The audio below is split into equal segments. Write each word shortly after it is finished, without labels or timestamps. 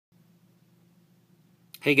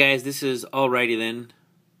Hey guys, this is Alrighty Then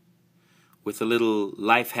with a little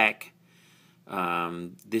life hack.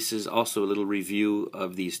 This is also a little review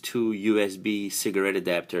of these two USB cigarette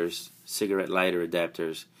adapters, cigarette lighter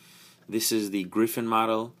adapters. This is the Griffin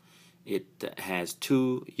model. It has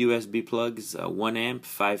two USB plugs, 1 amp,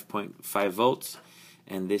 5.5 volts,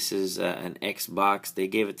 and this is an X box. They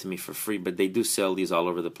gave it to me for free, but they do sell these all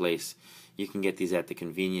over the place. You can get these at the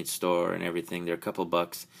convenience store and everything. They're a couple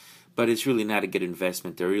bucks. But it's really not a good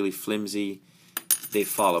investment. They're really flimsy. They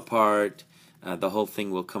fall apart. The whole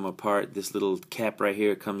thing will come apart. This little cap right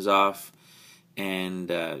here comes off, and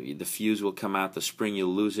the fuse will come out. The spring,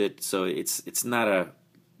 you'll lose it. So it's not a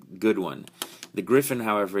good one. The Griffin,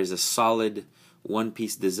 however, is a solid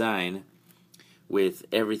one-piece design with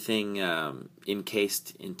everything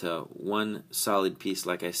encased into one solid piece.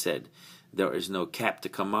 Like I said, there is no cap to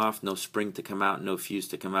come off, no spring to come out, no fuse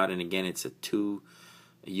to come out. And again, it's a two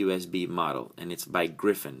USB model, and it's by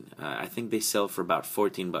Griffin. I think they sell for about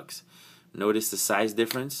 14 bucks. Notice the size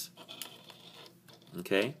difference.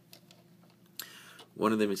 Okay,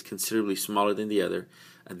 one of them is considerably smaller than the other.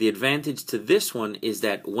 The advantage to this one is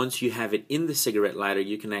that once you have it in the cigarette lighter,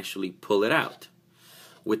 you can actually pull it out.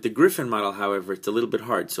 With the Griffin model, however, it's a little bit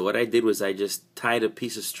hard. So what I did was I just tied a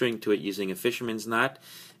piece of string to it using a fisherman's knot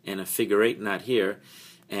and a figure-8 knot here.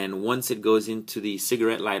 And once it goes into the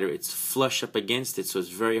cigarette lighter, it's flush up against it, so it's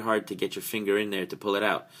very hard to get your finger in there to pull it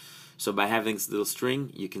out. So by having this little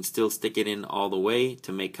string, you can still stick it in all the way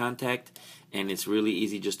to make contact, and it's really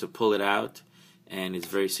easy just to pull it out, and it's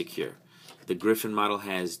very secure. The Griffin model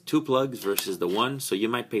has two plugs versus the one, so you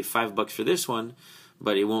might pay $5 for this one,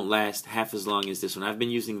 but it won't last half as long as this one. I've been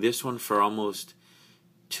using this one for almost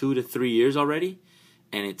 2 to 3 years already,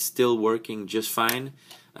 and it's still working just fine.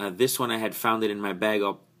 This one I had found it in my bag.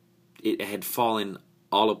 It had fallen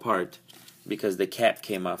all apart because the cap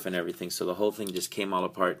came off and everything, so the whole thing just came all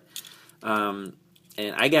apart. And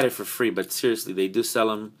I got it for free, but seriously, they do sell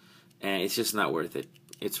them, and it's just not worth it.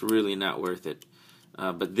 It's really not worth it.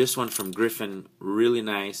 But this one from Griffin, really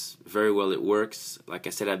nice, very well. It works. Like I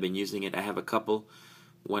said, I've been using it. I have a couple,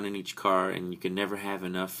 one in each car, and you can never have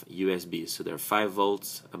enough USBs. So they're 5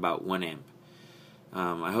 volts, about 1 amp.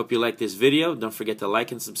 I hope you like this video. Don't forget to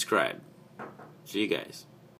like and subscribe. See you guys.